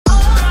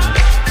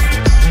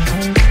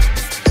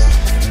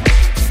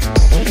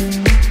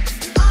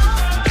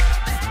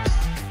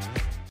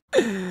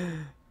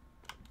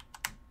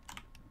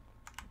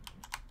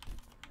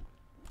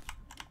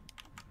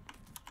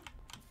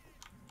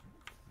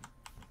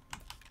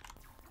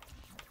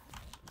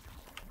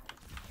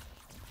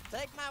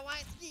Take my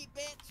white ski,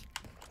 bitch!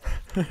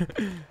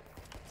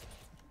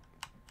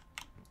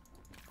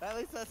 At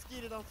least I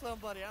skeeted on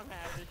somebody, I'm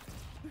happy.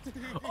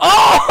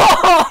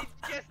 Oh!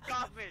 He just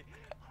got me!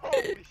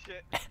 Holy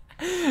shit.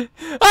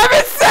 I'm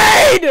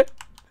insane!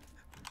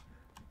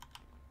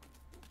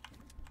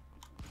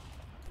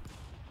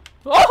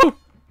 Oh!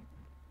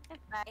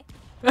 Bye.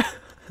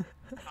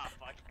 Ah,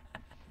 fuck.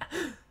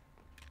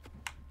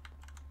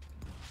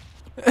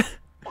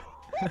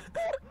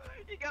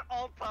 You got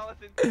all palace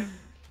into him.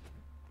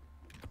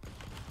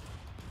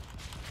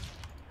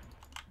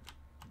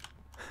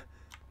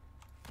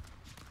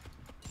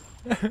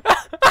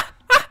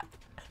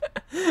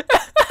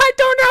 I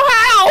don't know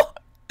how!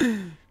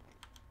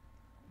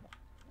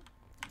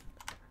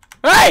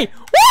 Hey!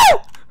 Woo!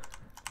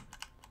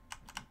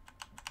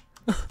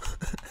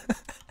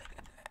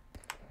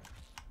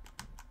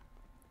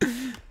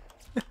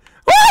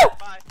 Woo!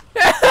 Bye.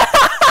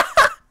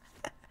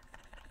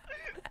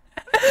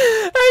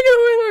 I knew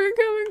we were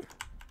coming.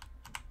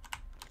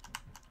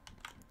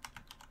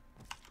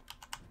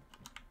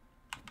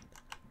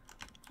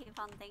 Keep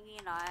on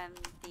thinking I'm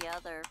the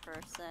other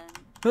person.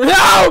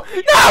 No!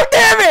 No,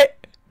 damn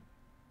it!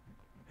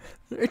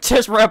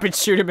 Just run up and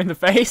shoot him in the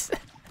face. At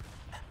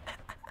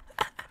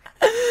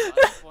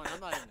this point, I'm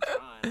not even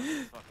trying. I'm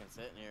just fucking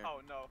sitting here.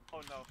 Oh no,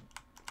 oh no.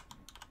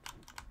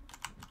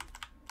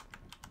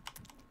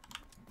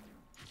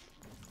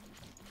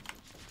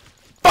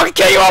 Fucking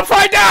kill you up before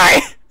I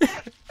die! You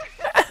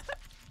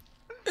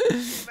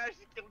managed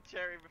to kill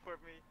Cherry before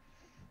me.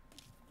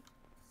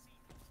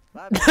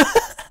 Bye,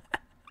 bitch.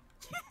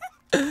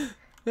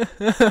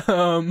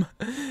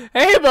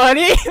 Hey,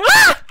 buddy!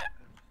 Ah!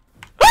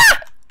 Ah!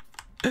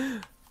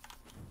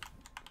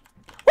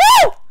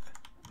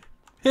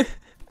 Woo!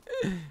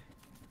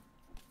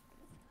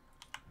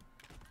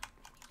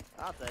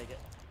 I'll take it.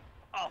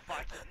 Oh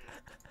fuck.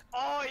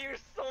 Oh, you're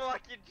so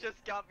lucky you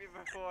just got me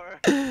before.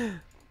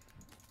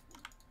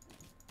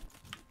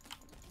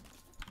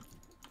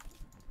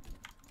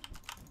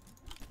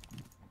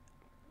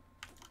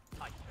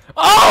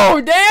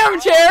 Oh,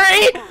 damn,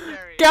 Cherry! Oh,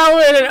 Cherry. Got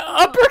with an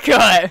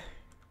uppercut!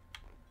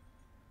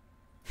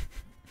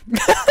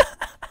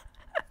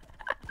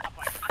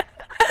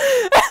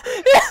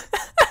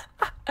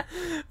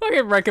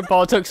 Fucking Wrecking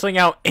Ball took Sling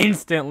out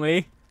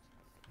instantly.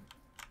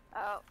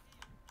 Oh.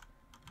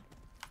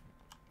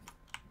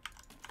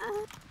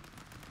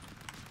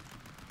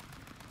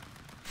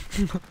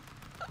 Damn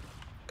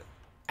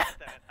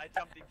it, I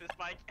jumped into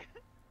Spike.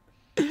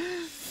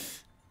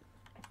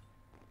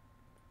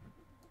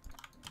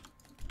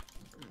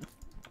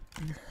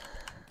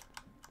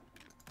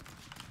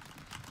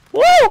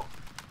 Woo!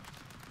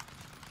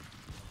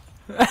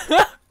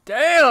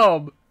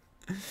 Damn!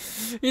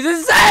 He's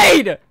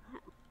insane!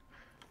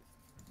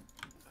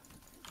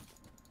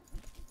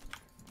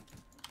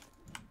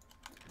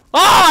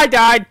 Oh, I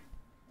died!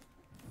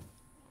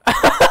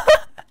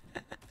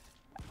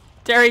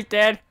 Terry's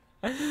dead.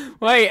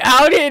 Wait,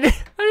 how did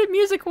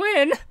music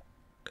win?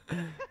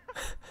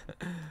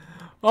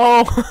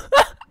 Oh.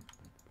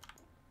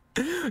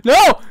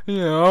 No!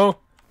 No.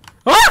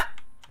 Ah!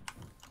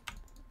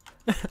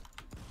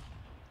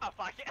 Oh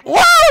fuck it.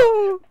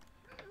 Whoa!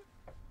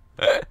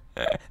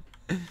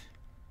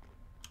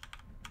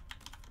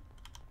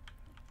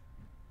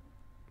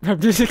 I'm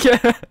just again.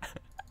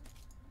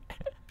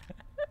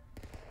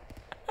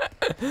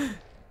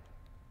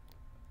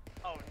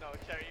 Oh no,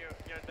 Cherry,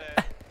 you're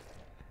dead.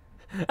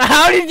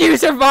 How did you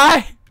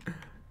survive?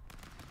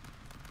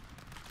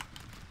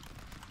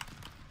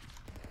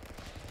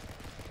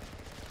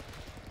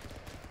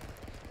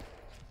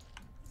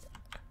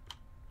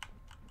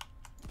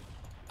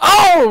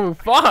 Oh,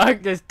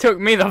 fuck! This took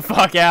me the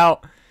fuck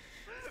out.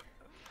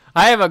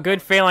 I have a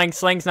good feeling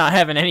Sling's not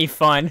having any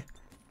fun.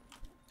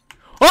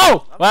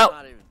 Oh! I'm Well,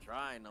 not even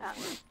trying no more.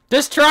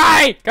 just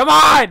try! Come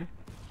on!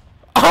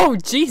 Oh,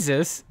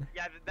 Jesus.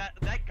 Yeah,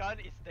 that gun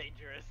is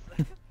dangerous.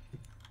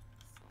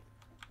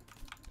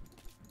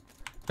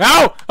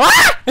 No!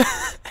 Ah!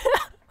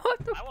 What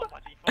the I want my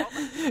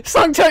default.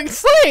 Slung took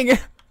Sling!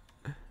 If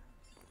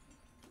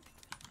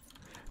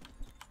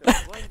the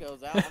flame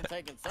goes out, I'm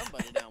taking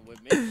somebody down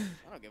with me. I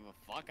don't give a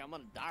fuck. I'm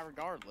gonna die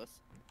regardless.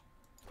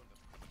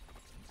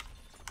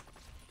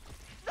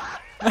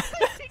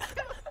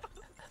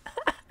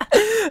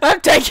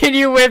 I'm taking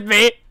you with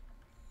me!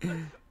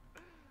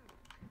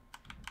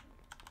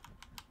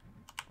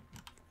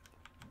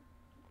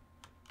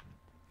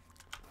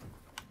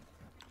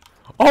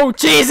 Oh,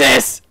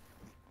 Jesus!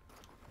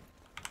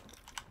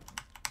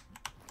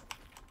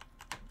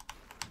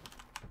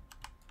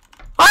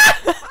 Ah!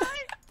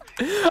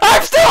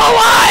 I'm still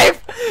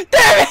alive!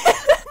 Damn it!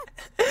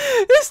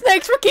 The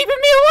snakes were keeping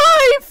me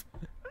alive!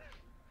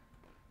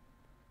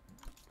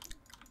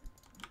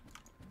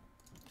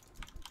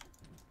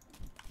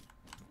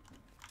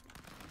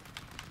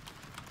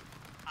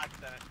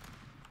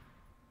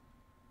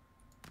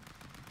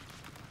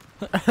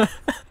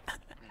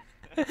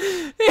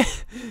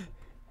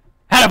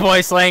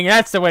 Attaboy, Sling,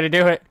 that's the way to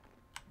do it.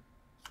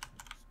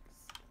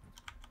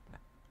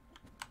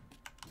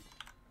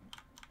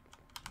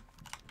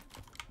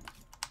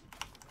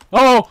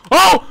 Oh!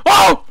 Oh!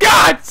 Oh!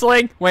 God!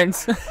 Sling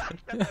wins.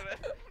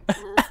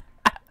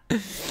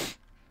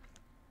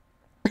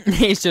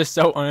 He's just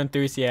so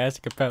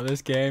unenthusiastic about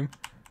this game.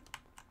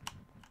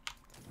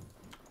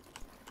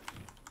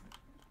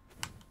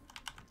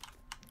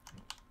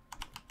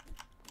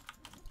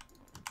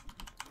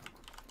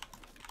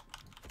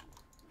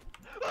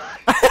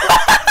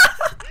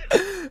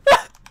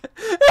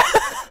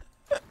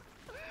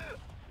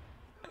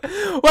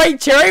 Wait,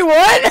 Cherry,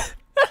 what?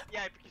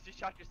 Yeah, because you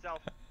shot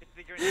yourself. It's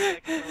bigger than the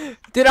next one.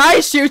 Did I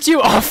shoot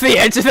you off the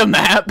edge of the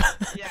map?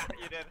 Yeah,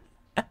 you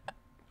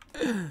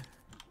did.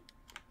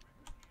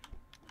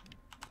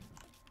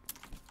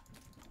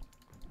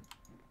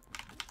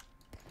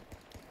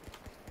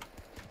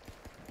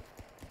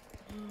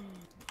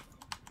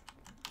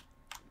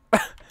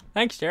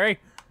 Thanks, Cherry.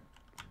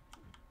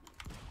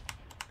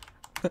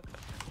 Damn.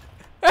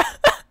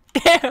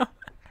 Yeah,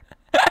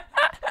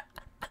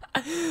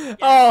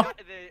 Oh,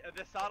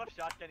 the sawed-off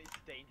shotgun is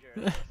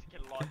dangerous. You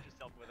can launch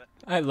yourself with it.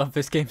 I love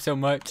this game so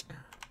much.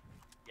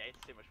 Yeah, it's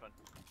too much fun.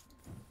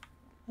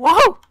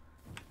 Whoa!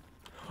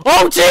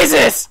 Oh,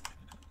 Jesus!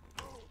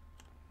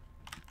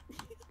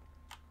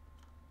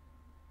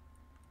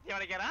 You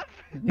wanna get up?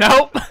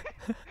 Nope.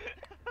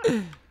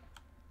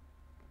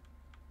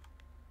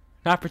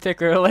 Not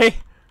particularly.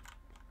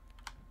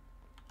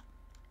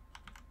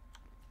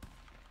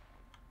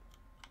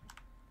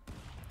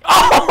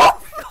 Oh!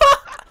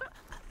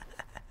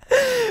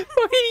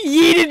 Fucking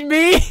yeeted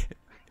me!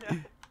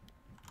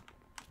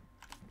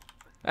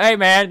 Hey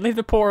man, leave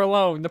the poor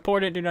alone. The poor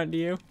didn't do nothing to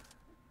you.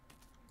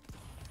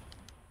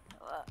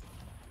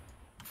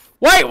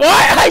 Wait,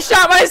 what? I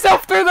shot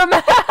myself through the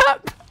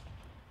map!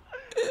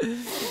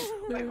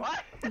 Wait,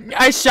 what?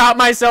 I shot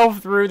myself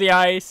through the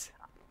ice.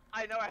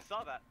 I know, I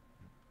saw that.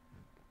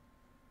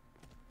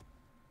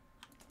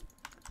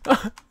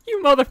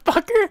 You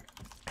motherfucker!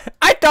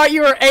 I thought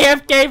you were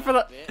AFK for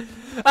the. Bitch.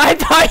 I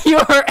thought you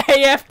were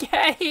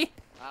AFK.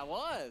 I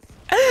was.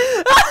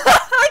 I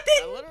I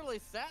think. literally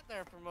sat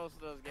there for most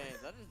of those games.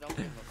 I just don't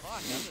give a fuck.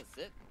 I'm just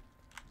sitting.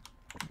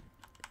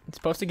 It's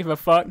supposed to give a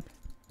fuck.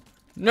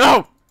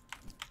 No.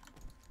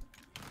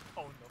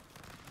 Oh no.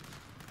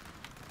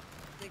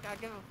 Think I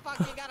give a fuck?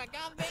 You got a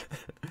gun, bitch?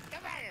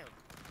 Come here.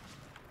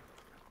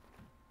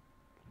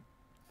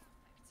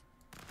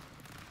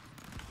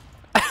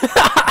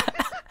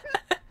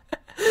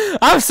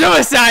 I'm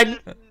suicide.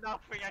 There's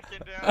nothing I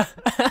can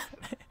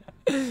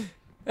do.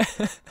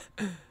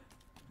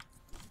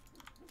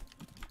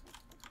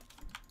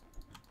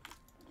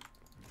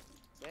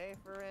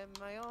 Safer in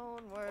my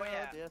own world.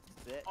 yeah. Just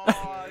sit Oh,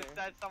 here.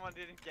 sad someone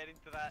didn't get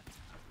into that.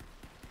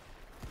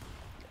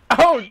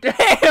 Oh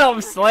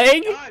damn,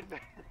 Sling. Gun!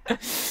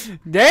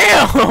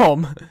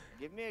 Damn.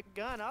 Give me a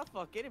gun, I'll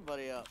fuck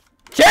anybody up.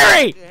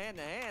 Cherry. Hand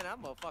to hand,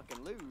 I'm gonna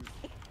fucking lose.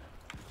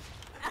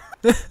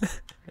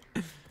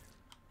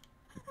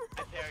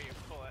 I dare you,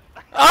 pull it.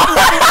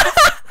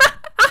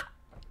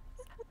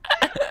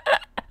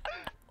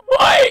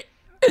 Why?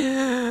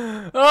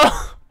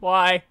 Oh,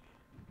 why?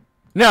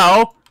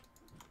 No.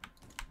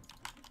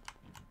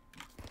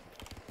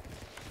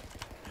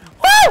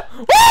 Woo!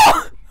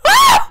 Woo!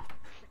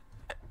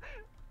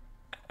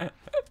 Woo!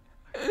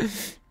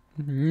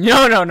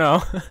 No, no,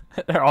 no.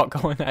 They're all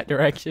going that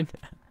direction.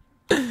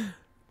 And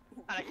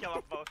I kill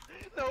them both.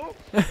 No!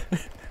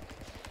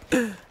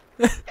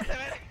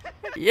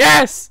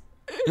 Yes!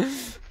 You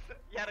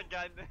had a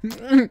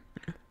gun.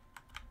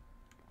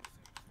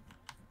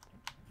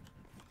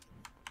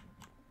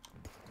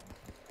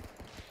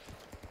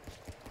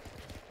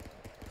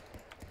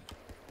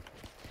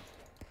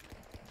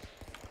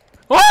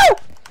 Woo!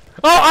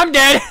 Oh, I'm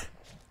dead!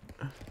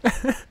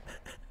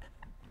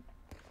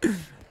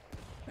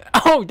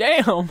 Oh,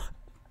 damn!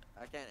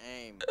 I can't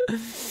aim.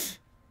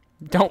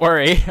 Don't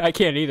worry, I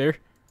can't either.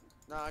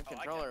 No, on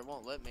controller it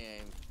won't let me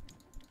aim.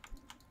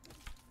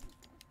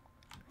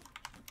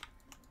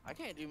 I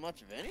can't do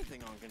much of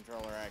anything on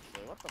controller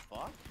actually. What the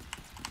fuck?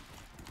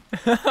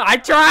 I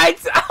tried!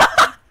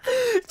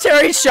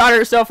 Cherry shot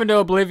herself into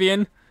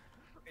oblivion.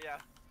 Yeah.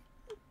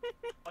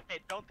 Okay,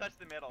 don't touch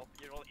the middle.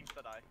 You will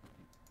insta die.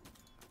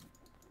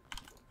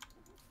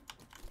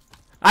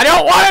 I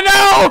don't want to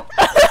know!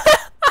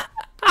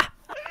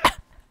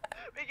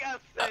 We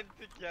got sent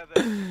together.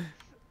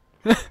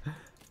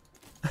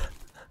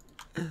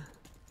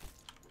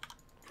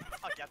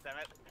 Oh,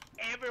 goddammit.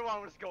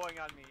 Everyone was going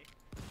on me.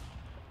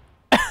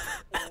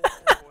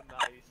 Oh,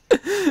 nice.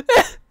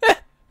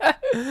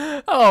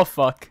 Oh,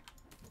 fuck.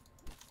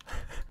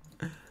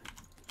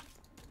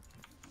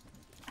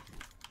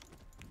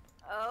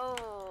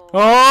 Oh.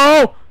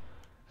 Oh!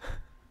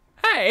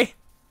 Hey!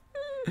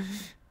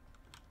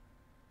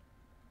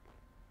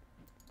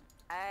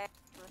 I have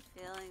a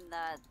feeling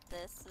that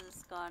this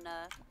is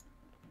gonna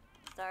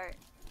start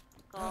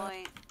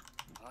going.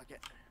 Okay.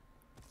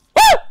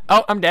 Woo!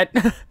 Oh, I'm dead.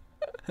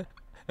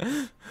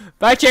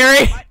 Bye,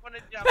 Cherry! Might wanna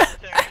jump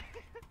there.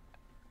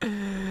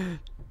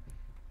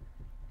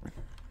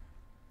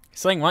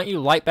 Sling, why don't you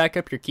light back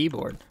up your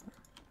keyboard?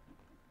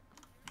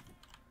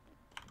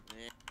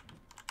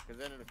 Because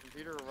then it'll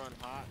computer will run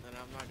hot, and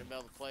then I'm not gonna be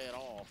able to play at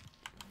all.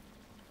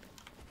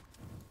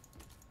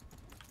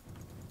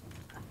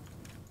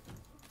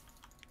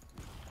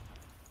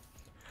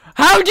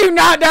 How'd you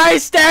not die? I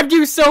stabbed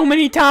you so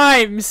many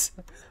times!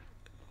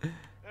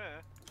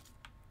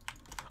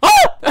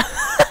 Oh! I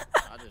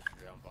just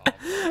jump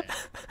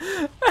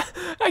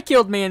off. I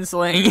killed me in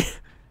Sling.